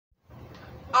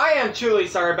I am truly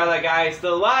sorry about that, guys.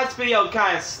 The last video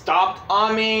kind of stopped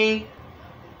on me.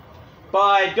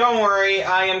 But don't worry,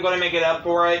 I am going to make it up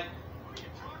for it.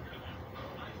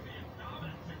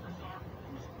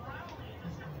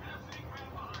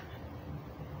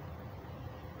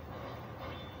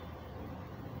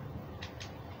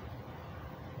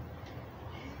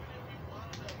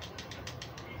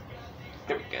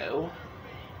 There we go.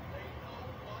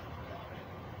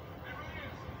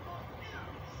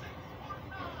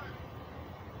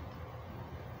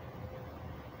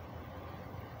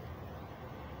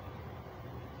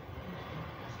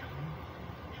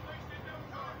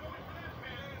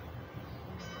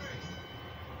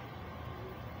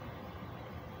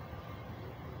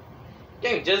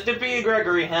 Okay, just defeated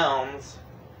Gregory Helms.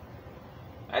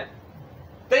 I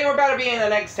think we're about to be in the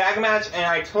next tag match, and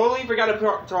I totally forgot to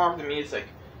turn off the music.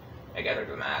 I got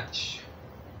the match.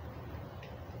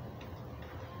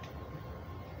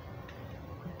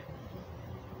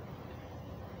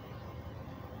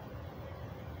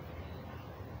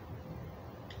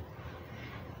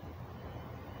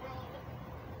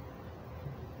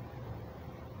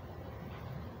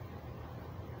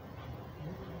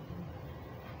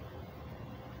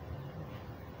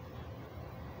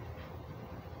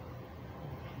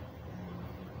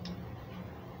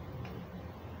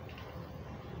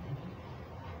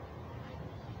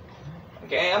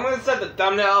 Okay, I'm gonna set the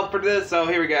thumbnail for this, so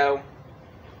here we go.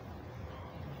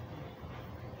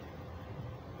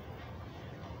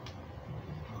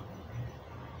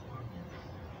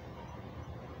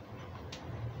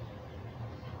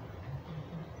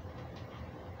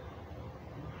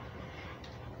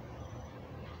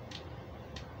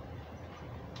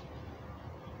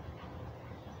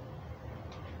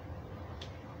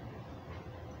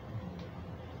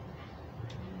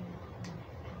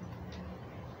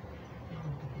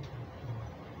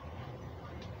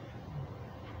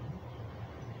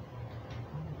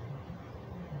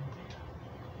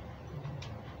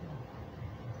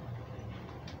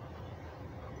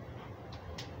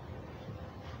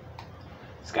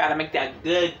 Just gotta make that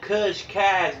good kush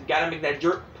cash. Gotta make that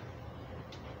drip.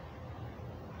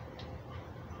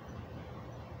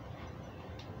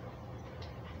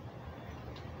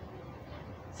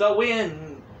 So we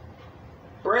in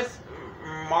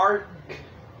Mark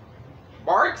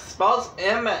spells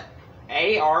M-A-R-C-K.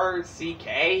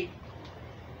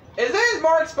 Is this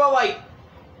Mark spelled like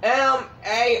M-A-R-K,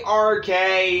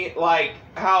 like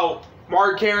how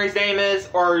Mark Henry's name is,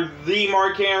 or the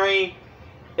Mark Henry?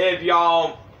 If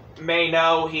y'all may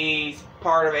know, he's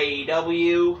part of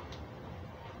AEW.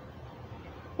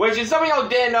 Which, if some of y'all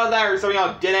didn't know that, or some of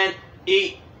y'all didn't,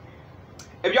 if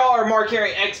y'all are Mark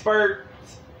Henry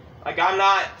experts, like I'm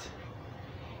not,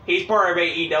 he's part of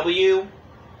AEW.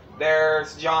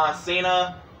 There's John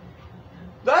Cena.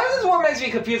 That is what makes me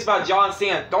confused about John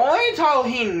Cena. The only title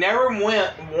he never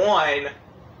won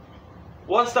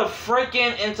was the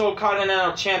freaking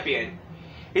Intercontinental Champion.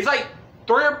 He's like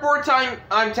 3 or 4 time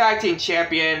tag team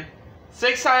champion,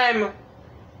 6-time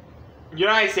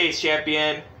United States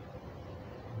champion.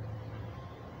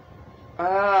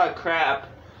 Crap.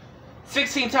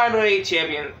 16-time WWE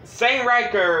champion. Same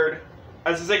record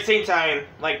as the 16-time,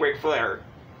 like Ric Flair.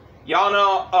 Y'all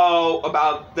know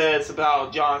about this,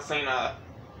 about John Cena.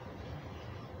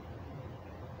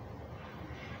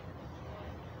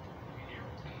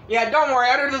 Yeah, don't worry,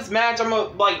 after this match, I'm gonna,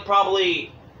 like,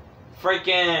 probably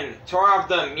freaking turn off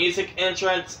the music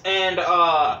entrance and,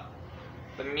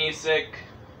 the music.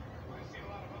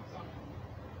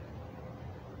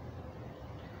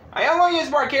 I am gonna use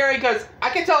Mark Henry because I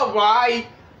can tell why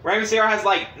Rey Mysterio has,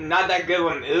 like, not that good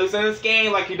of moves in this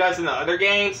game like he does in the other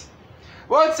games.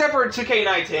 Well, except for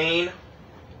 2K19.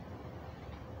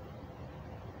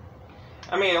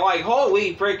 I mean, like,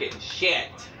 holy freaking shit.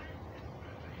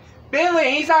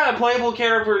 Bentley, he's not a playable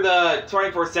character for the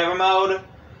 24/7 mode,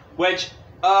 which,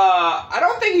 I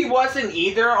don't think he wasn't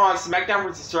either on Smackdown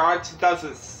vs. Raw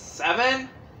 2007.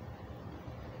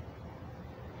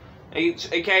 In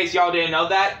case y'all didn't know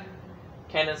that,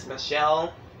 Candice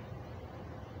Michelle.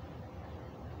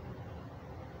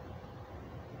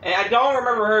 And I don't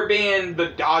remember her being in the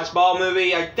Dodgeball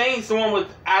movie. I think it's the one with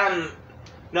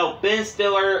Ben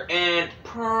Stiller and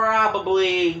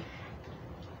probably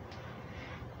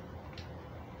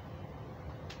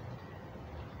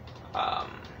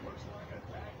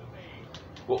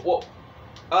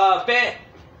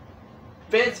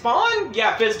Vince Vaughn?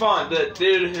 Yeah, Vince Vaughn, the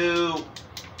dude who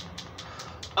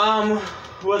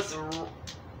was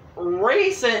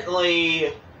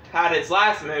recently had his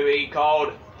last movie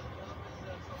called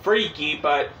Freaky,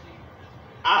 but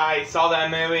I saw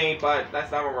that movie, but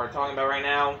that's not what we're talking about right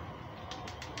now.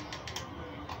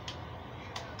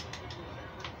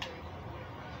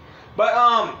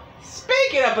 But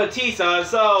speaking of Batista,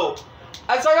 so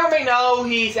as I don't know,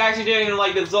 he's actually doing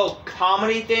like this little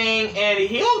comedy thing, and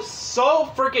he looks so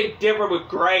freaking different with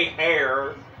gray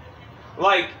hair.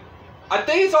 Like, I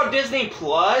think it's on Disney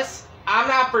Plus. I'm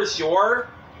not for sure,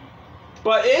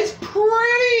 but it's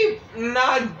pretty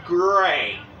not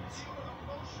great.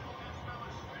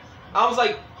 I was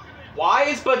like, why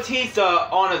is Batista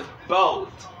on a boat?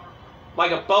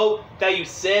 Like a boat that you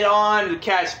sit on to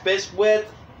catch fish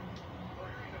with?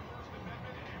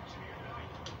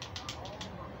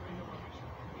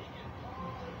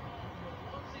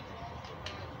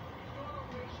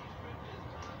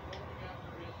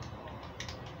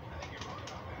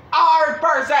 I'll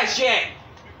reverse that shit!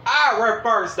 I'll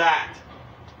reverse that!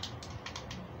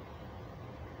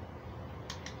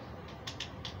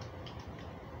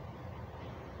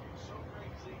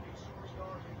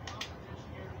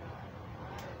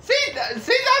 See,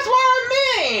 that's what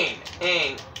I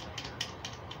mean!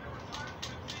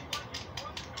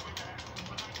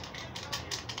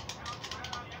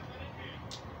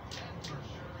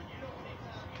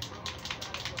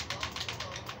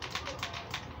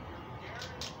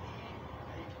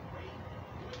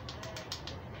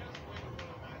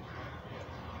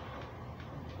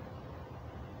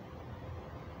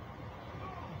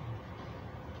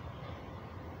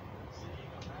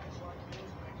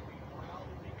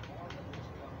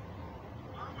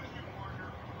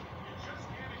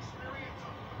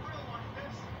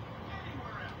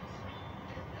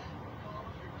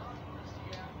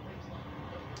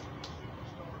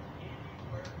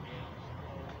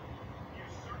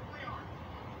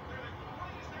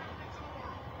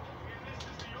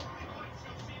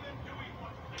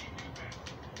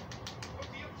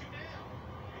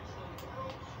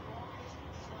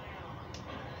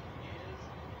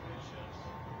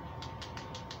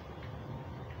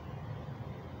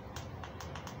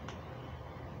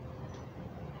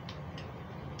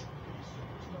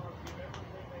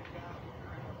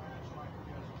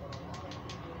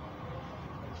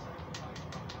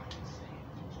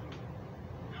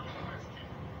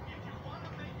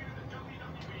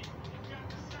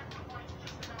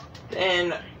 And,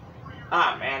 man,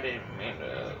 I didn't mean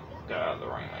to go out of the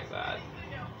ring like that.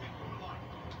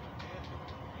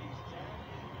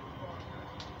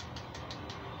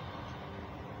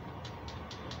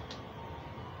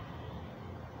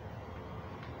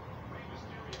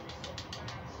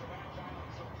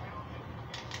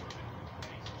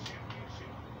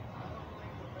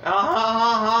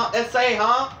 Let's say,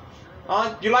 huh?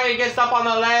 You like to get stuff on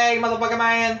the leg, motherfucker,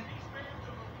 man?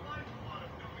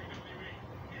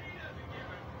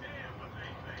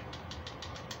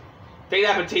 Take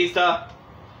that, Batista.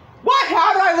 What?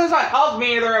 How did I lose my health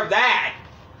meter of that?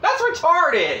 That's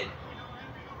retarded.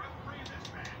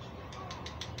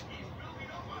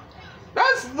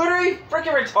 That's literally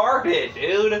freaking retarded,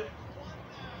 dude.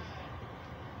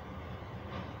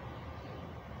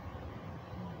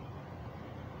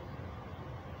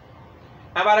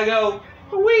 I'm about to go,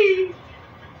 wee.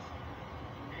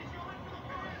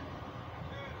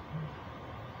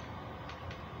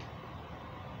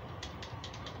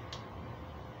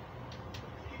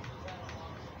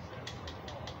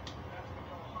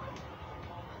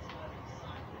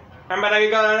 I'm about to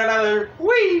go another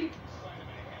wee.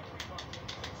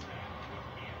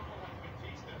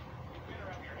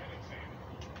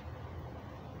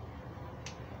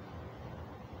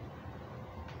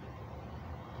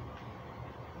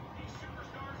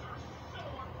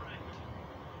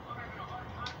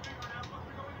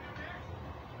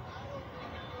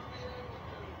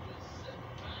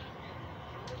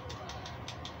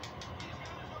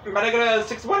 I'm about to go to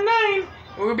 619.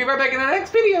 We'll be right back in the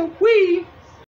next video. Wee.